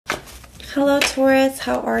Hello Taurus,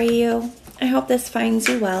 how are you? I hope this finds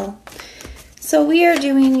you well. So we are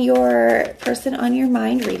doing your person on your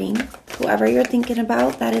mind reading. Whoever you're thinking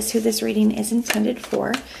about, that is who this reading is intended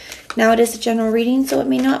for. Now it is a general reading, so it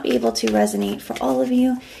may not be able to resonate for all of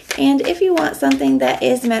you. And if you want something that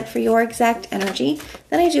is meant for your exact energy,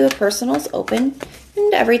 then I do a personals open,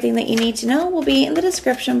 and everything that you need to know will be in the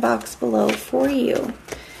description box below for you.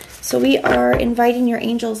 So we are inviting your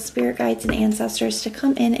angels, spirit guides, and ancestors to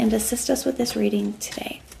come in and assist us with this reading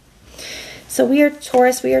today. So we are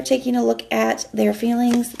Taurus, we are taking a look at their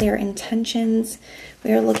feelings, their intentions.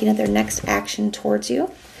 We are looking at their next action towards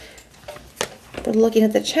you. We're looking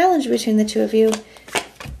at the challenge between the two of you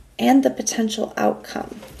and the potential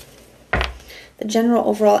outcome. The general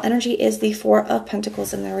overall energy is the Four of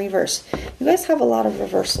Pentacles in the reverse. You guys have a lot of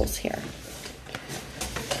reversals here.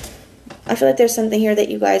 I feel like there's something here that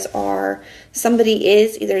you guys are, somebody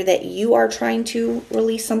is, either that you are trying to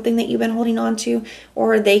release something that you've been holding on to,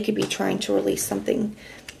 or they could be trying to release something.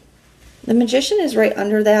 The Magician is right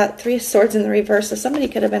under that, Three of Swords in the reverse, so somebody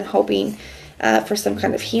could have been hoping for some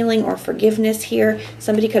kind of healing or forgiveness here.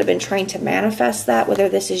 Somebody could have been trying to manifest that, whether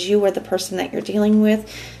this is you or the person that you're dealing with.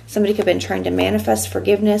 Somebody could have been trying to manifest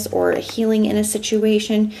forgiveness or a healing in a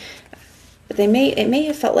situation. But it may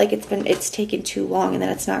have felt like it's taken too long and that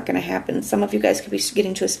it's not going to happen. Some of you guys could be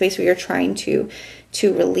getting to a space where you're trying to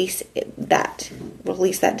release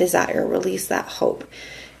that desire, release that hope,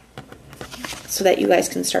 so that you guys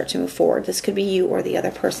can start to move forward. This could be you or the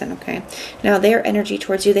other person. Okay. Now their energy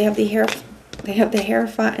towards you, they have the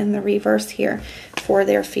Hierophant in the reverse here for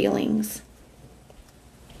their feelings.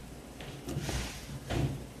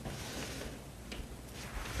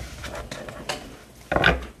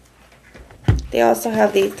 They also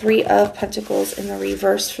have the Three of Pentacles in the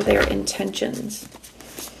reverse for their intentions.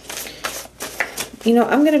 You know,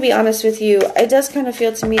 I'm going to be honest with you. It does kind of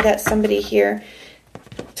feel to me that somebody here,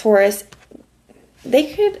 Taurus,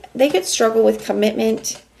 they could struggle with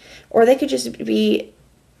commitment, or they could just be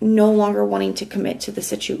no longer wanting to commit to the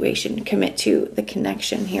situation, commit to the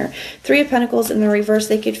connection here. Three of Pentacles in the reverse,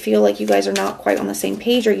 they could feel like you guys are not quite on the same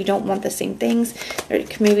page, or you don't want the same things. Or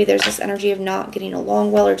maybe there's this energy of not getting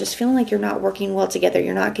along well, or just feeling like you're not working well together.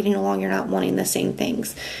 You're not getting along, you're not wanting the same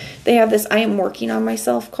things. They have this I am working on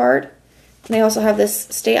myself card. And they also have this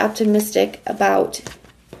stay optimistic about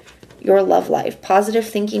your love life. Positive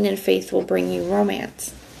thinking and faith will bring you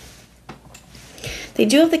romance. They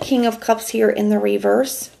do have the King of Cups here in the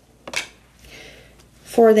reverse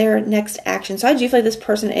for their next action. So I do feel like this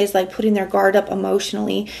person is like putting their guard up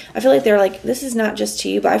emotionally. I feel like they're like, this is not just to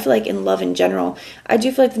you, but I feel like in love in general. I do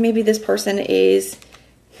feel like maybe this person is,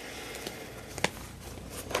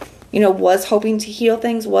 you know, was hoping to heal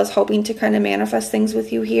things, was hoping to kind of manifest things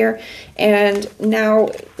with you here. And now,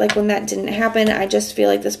 like when that didn't happen, I just feel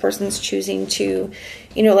like this person's choosing to,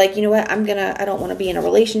 you know, like, you know what, I don't want to be in a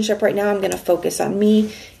relationship right now. I'm going to focus on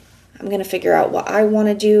me. I'm going to figure out what I want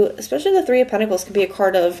to do. Especially the Three of Pentacles can be a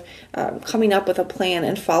card of coming up with a plan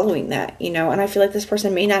and following that, you know. And I feel like this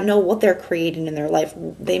person may not know what they're creating in their life.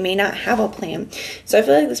 They may not have a plan. So I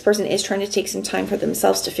feel like this person is trying to take some time for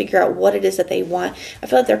themselves to figure out what it is that they want. I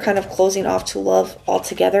feel like they're kind of closing off to love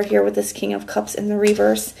altogether here with this King of Cups in the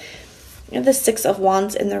reverse. And the Six of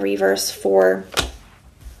Wands in the reverse for...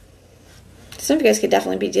 Some of you guys could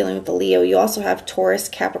definitely be dealing with the Leo. You also have Taurus,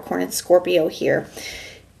 Capricorn, and Scorpio here.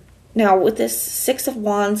 Now, with this Six of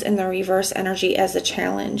Wands in the reverse energy as a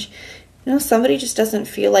challenge, you know, somebody just doesn't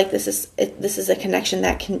feel like this is a connection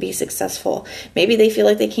that can be successful. Maybe they feel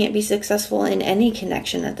like they can't be successful in any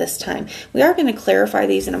connection at this time. We are going to clarify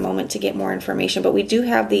these in a moment to get more information, but we do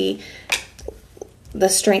have the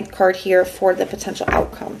Strength card here for the potential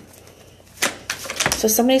outcome. So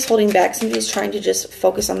somebody's holding back. Somebody's trying to just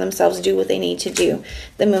focus on themselves, do what they need to do.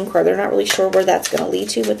 The Moon card, they're not really sure where that's going to lead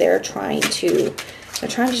to, but they're trying to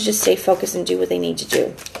just stay focused and do what they need to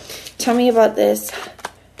do. Tell me about this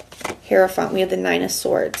Hierophant. We have the Nine of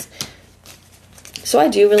Swords. So I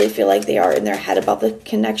do really feel like they are in their head about the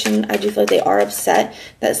connection. I do feel like they are upset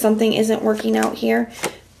that something isn't working out here.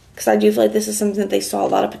 Because I do feel like this is something that they saw a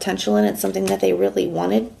lot of potential in. It's something that they really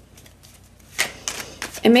wanted.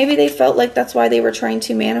 And maybe they felt like that's why they were trying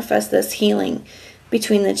to manifest this healing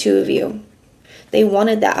between the two of you. They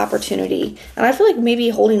wanted that opportunity. And I feel like maybe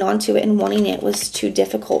holding on to it and wanting it was too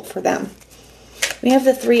difficult for them. We have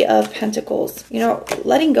the Three of Pentacles. You know,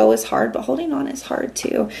 letting go is hard, but holding on is hard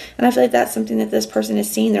too. And I feel like that's something that this person is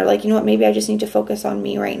seeing. They're like, you know what, maybe I just need to focus on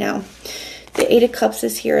me right now. The Eight of Cups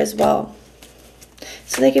is here as well.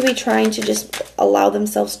 So they could be trying to just allow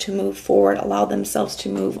themselves to move forward, allow themselves to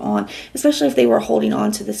move on, especially if they were holding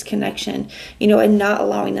on to this connection, you know, and not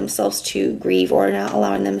allowing themselves to grieve or not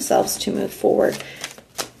allowing themselves to move forward.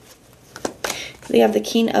 They have the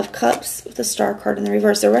King of Cups with the Star card in the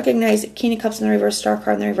reverse. They're recognizing King of Cups in the reverse, Star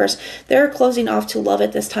card in the reverse. They're closing off to love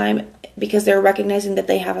at this time because they're recognizing that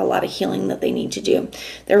they have a lot of healing that they need to do.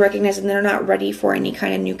 They're recognizing they're not ready for any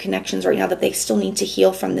kind of new connections right now, that they still need to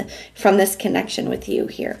heal from this connection with you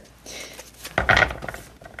here.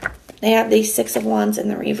 They have the Six of Wands in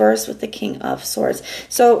the reverse with the King of Swords.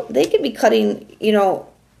 So they could be cutting, you know,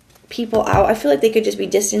 people out. I feel like they could just be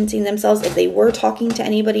distancing themselves if they were talking to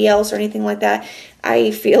anybody else or anything like that.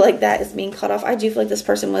 I feel like that is being cut off. I do feel like this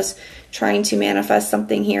person was trying to manifest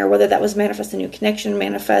something here, whether that was manifest a new connection,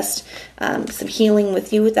 manifest some healing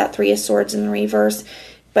with you with that Three of Swords in the reverse.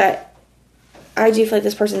 But I do feel like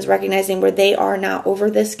this person is recognizing where they are not over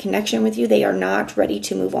this connection with you. They are not ready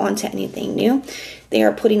to move on to anything new. They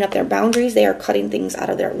are putting up their boundaries. They are cutting things out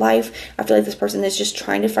of their life. I feel like this person is just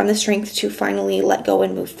trying to find the strength to finally let go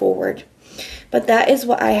and move forward. But that is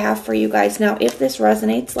what I have for you guys. Now, if this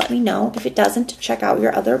resonates, let me know. If it doesn't, check out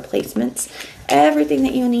your other placements. Everything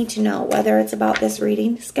that you need to know, whether it's about this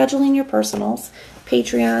reading, scheduling your personals,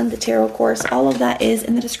 Patreon, the tarot course, all of that is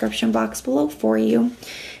in the description box below for you.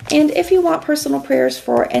 And if you want personal prayers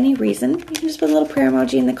for any reason, you can just put a little prayer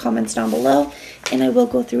emoji in the comments down below, and I will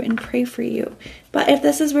go through and pray for you. But if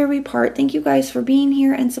this is where we part, thank you guys for being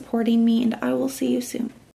here and supporting me, and I will see you soon.